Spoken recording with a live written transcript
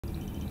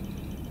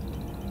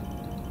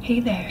Hey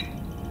there,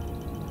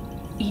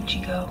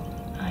 Ichigo.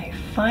 I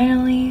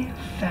finally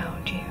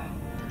found you.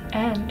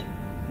 And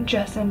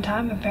just in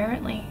time,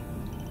 apparently.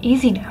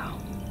 Easy now.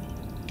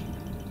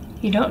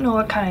 You don't know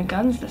what kind of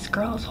guns this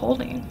girl is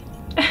holding.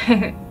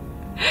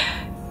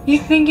 You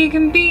think you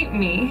can beat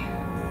me?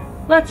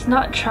 Let's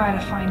not try to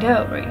find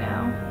out right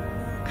now.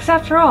 'Cause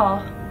after all,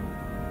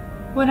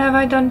 what have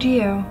I done to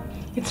you?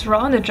 It's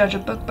wrong to judge a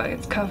book by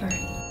its cover.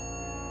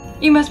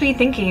 You must be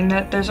thinking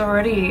that there's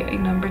already a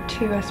number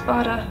 2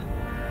 Espada.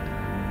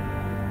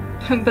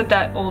 But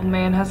that old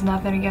man has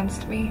nothing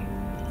against me.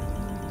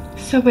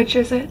 So which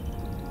is it?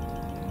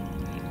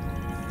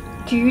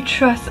 Do you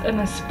trust an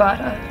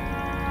Espada?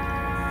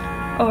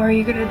 Or are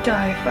you gonna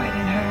die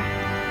fighting her?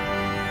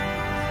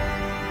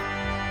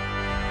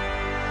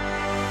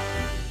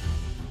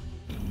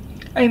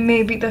 I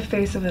may be the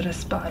face of an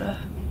Espada,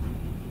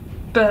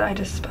 but I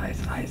despise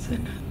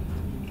Aizen.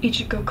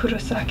 Ichigo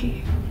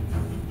Kurosaki.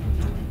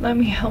 Let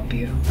me help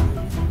you.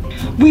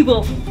 We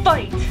will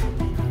fight!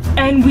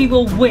 And we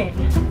will win!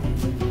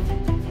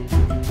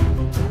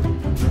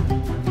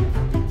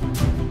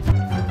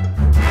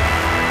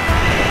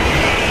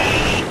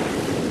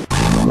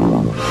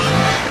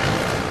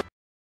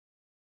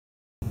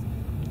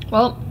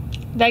 Well,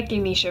 that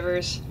gave me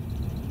shivers.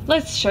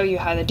 Let's show you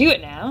how to do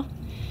it now.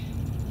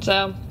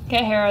 So,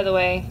 get hair out of the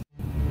way.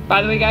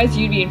 By the way guys,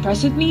 you'd be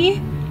impressed with me.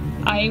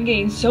 I am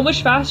getting so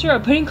much faster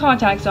at putting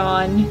contacts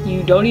on,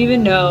 you don't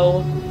even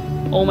know.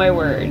 Oh my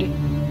word.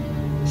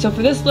 So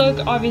for this look,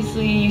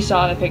 obviously you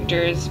saw the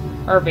pictures,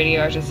 or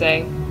video I should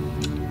say,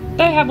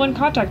 that I have one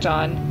contact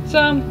on.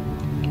 So,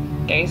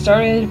 getting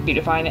started,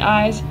 beautifying the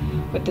eyes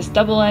with this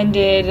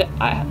double-ended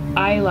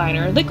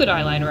eyeliner, liquid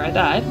eyeliner at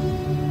that.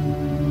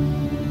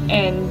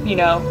 And, you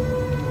know,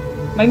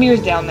 my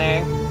mirror's down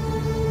there.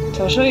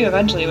 So I'll show you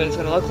eventually what it's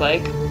going to look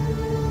like.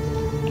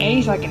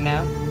 Any second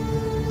now.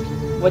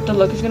 What the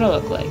look is going to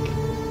look like.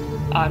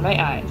 On my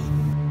eyes.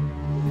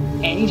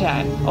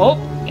 Anytime. Oh,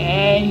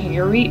 and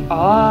here we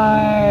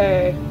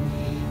are.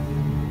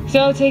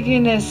 So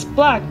taking this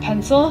black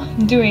pencil,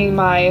 doing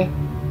my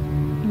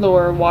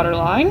lower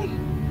waterline.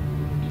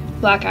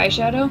 Black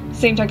eyeshadow.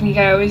 Same technique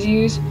I always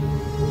use.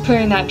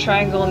 Putting that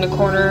triangle in the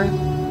corner.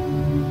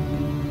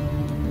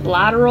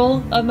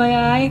 Lateral of my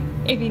eye,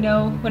 if you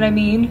know what I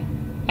mean,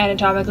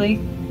 anatomically.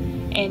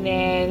 And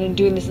then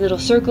doing this little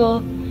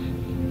circle.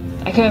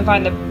 I couldn't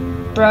find the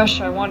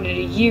brush I wanted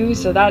to use,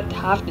 so that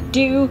have to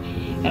do.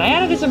 And I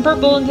added some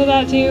purple into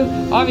that too.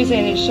 Obviously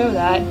I didn't show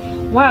that.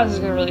 Wow, this is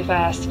going really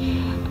fast.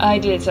 I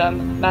did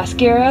some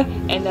mascara,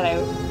 and then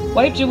I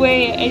wiped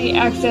away any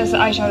excess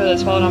eyeshadow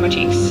that's fallen on my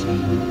cheeks.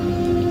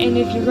 And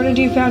if you're going to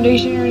do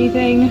foundation or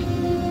anything,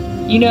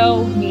 you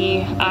know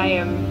me, I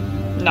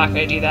am not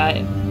going to do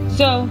that.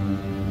 So,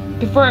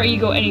 before you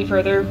go any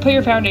further, put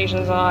your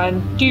foundations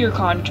on, do your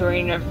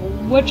contouring of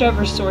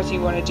whichever sorts you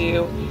want to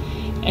do.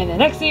 And the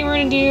next thing we're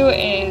going to do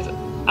is,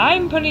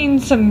 I'm putting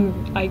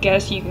some, I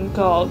guess you can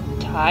call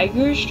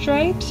tiger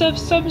stripes of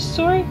some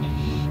sort.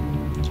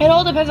 It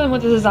all depends on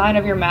what the design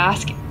of your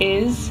mask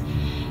is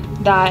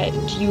that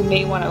you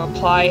may want to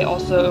apply.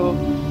 Also,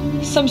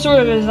 some sort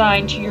of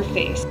design to your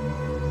face.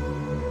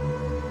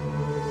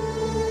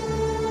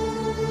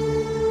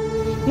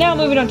 Now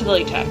moving on to the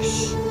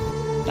latex.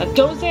 Now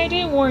don't say I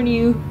didn't warn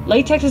you,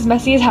 latex is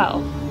messy as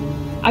hell.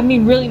 I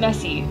mean really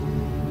messy.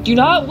 Do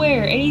not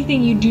wear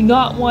anything you do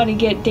not want to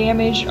get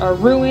damaged or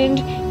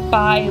ruined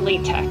by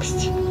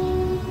latex.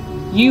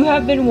 You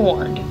have been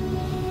warned.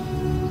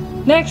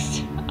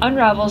 Next,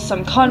 unravel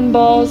some cotton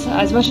balls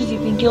as much as you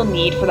think you'll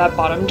need for that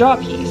bottom jaw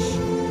piece.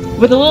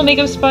 With a little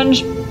makeup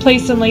sponge,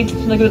 place some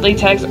liquid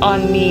latex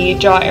on the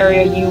jaw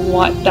area you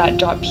want that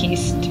jaw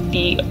piece to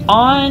be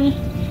on.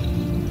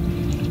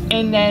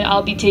 And then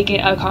I'll be taking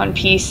a cotton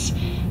piece,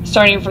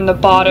 starting from the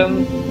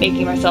bottom,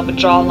 making myself a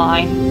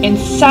jawline, and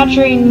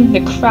saturating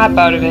the crap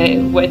out of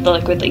it with the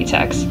liquid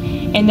latex.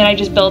 And then I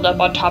just build up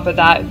on top of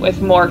that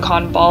with more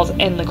cotton balls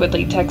and liquid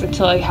latex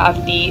until I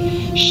have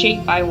the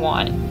shape I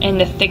want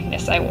and the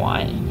thickness I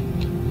want.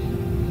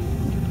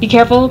 Be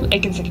careful,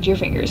 it can stick to your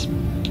fingers.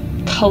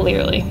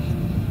 Clearly.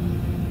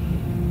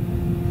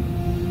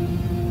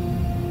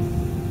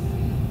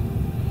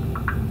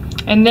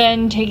 And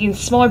then taking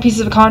smaller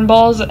pieces of cotton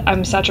balls,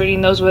 I'm saturating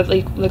those with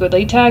liquid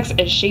latex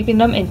and shaping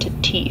them into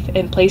teeth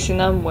and placing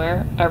them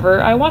wherever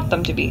I want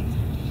them to be.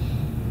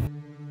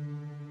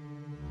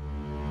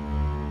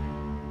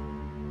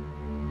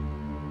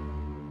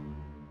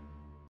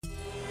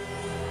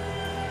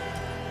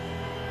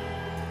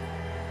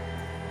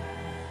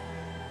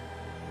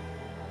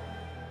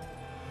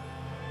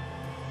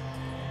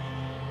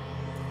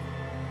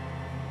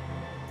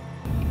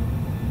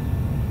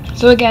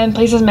 So again,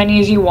 place as many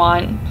as you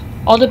want.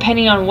 All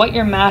depending on what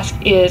your mask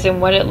is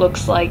and what it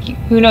looks like.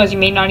 Who knows, you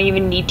may not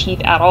even need teeth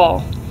at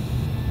all.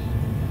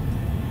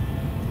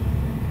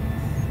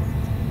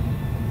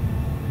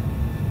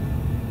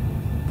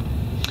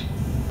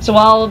 So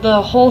while the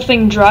whole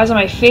thing dries on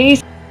my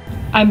face,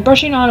 I'm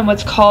brushing on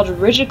what's called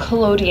rigid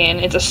collodion.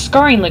 It's a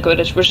scarring liquid,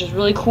 which is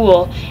really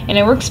cool, and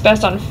it works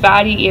best on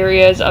fatty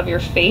areas of your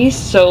face.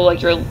 So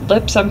like your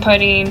lips, I'm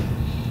putting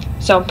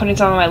some on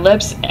my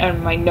lips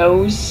and my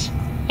nose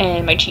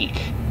and my cheek.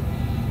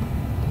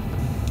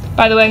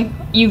 By the way,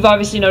 you've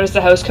obviously noticed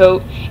the house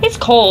coat. It's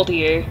cold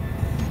here,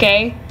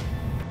 okay?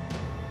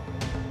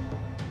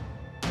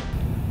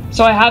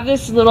 So I have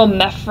this little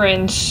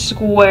Mefrin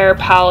square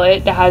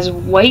palette that has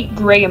white,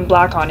 gray, and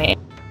black on it.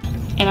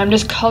 And I'm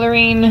just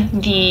coloring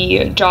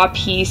the jaw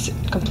piece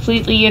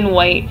completely in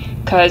white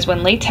because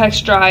when latex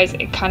dries,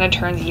 it kind of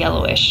turns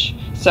yellowish.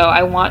 So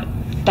I want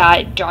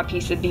that jaw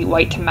piece to be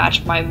white to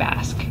match my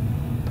mask.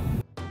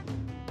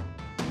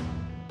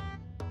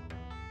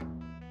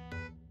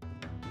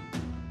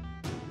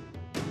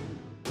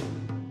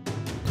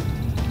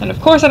 And of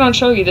course I don't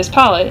show you this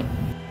palette.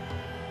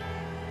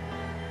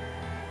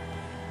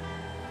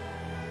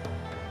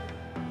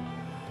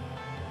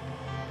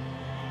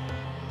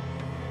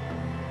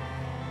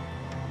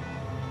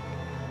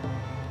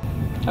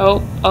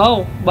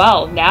 Oh,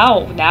 well,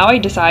 now I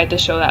decide to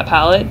show that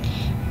palette.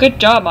 Good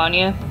job,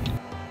 Anya.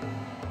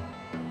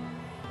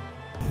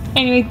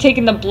 Anyway,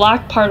 taking the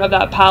black part of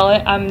that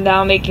palette, I'm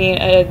now making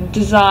a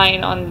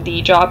design on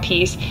the jaw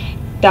piece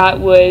that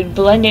would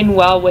blend in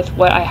well with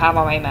what I have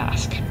on my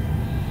mask.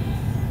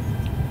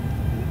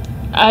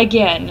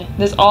 Again,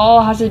 this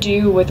all has to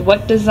do with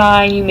what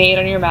design you made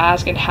on your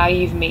mask and how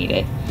you've made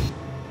it.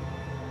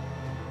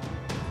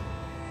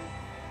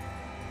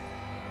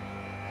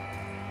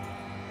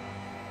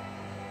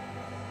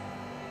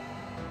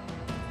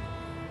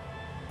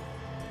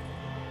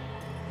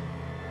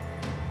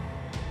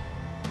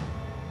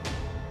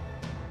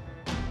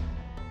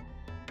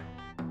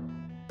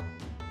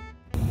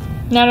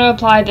 Now to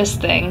apply this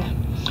thing.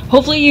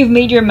 Hopefully you've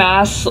made your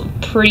mask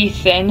pretty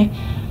thin.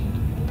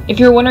 If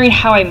you're wondering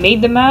how I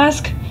made the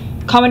mask,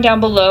 comment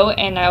down below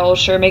and I will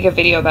sure make a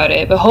video about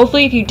it. But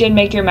hopefully if you did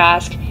make your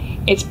mask,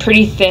 it's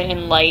pretty thin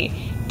and light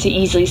to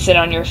easily sit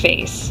on your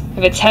face.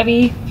 If it's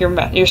heavy,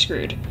 you're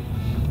screwed.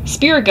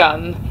 Spirit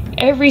gum,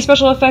 every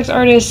special effects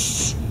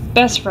artist's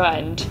best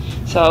friend.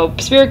 So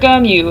spirit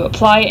gum, you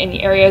apply it in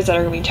the areas that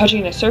are going to be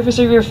touching the surface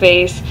of your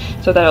face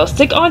so that it'll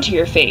stick onto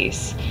your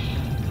face.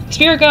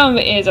 Spirit gum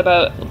is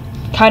about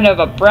kind of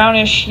a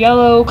brownish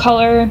yellow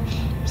color,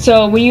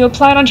 so when you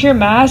apply it onto your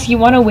mask, you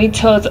want to wait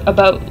till it's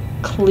about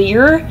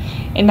clear,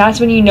 and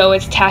that's when you know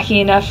it's tacky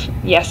enough,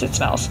 yes it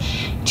smells,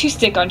 to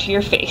stick onto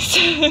your face.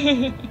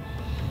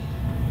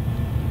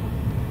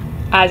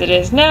 As it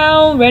is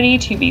now, ready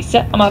to be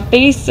set on my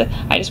face,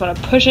 I just want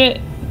to push it,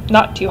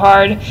 not too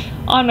hard,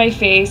 on my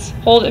face,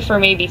 hold it for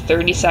maybe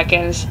 30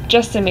 seconds,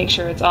 just to make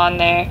sure it's on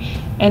there,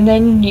 and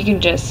then you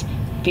can just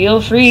feel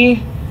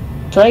free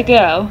to let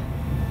go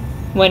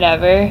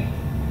whenever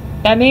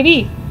that may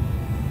be.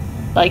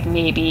 Like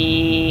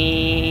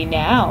maybe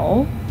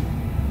now.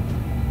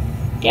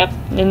 Yep,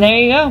 and there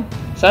you go.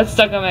 So that's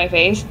stuck on my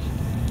face.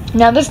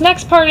 Now this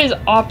next part is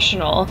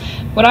optional.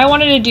 What I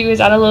wanted to do is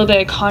add a little bit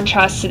of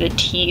contrast to the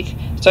teeth.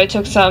 So I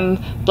took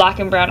some black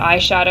and brown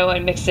eyeshadow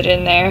and mixed it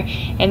in there.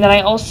 And then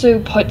I also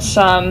put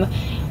some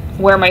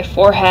where my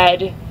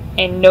forehead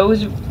and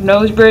nose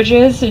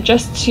bridges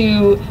just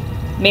to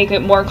make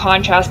it more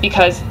contrast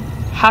because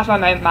half of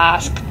my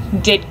mask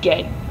did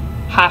get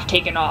half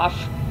taken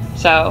off.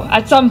 So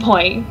at some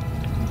point,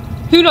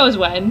 who knows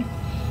when.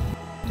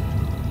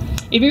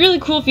 It'd be really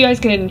cool if you guys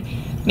can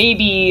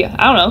maybe,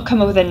 I don't know,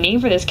 come up with a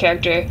name for this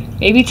character.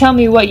 Maybe tell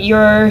me what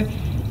your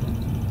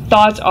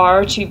thoughts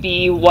are to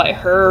be what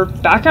her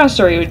background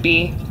story would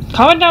be.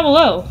 Comment down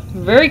below.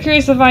 I'm very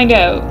curious to find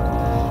out.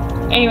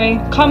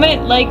 Anyway,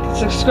 comment, like,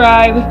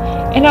 subscribe,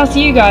 and I'll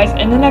see you guys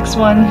in the next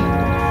one.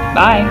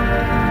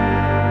 Bye.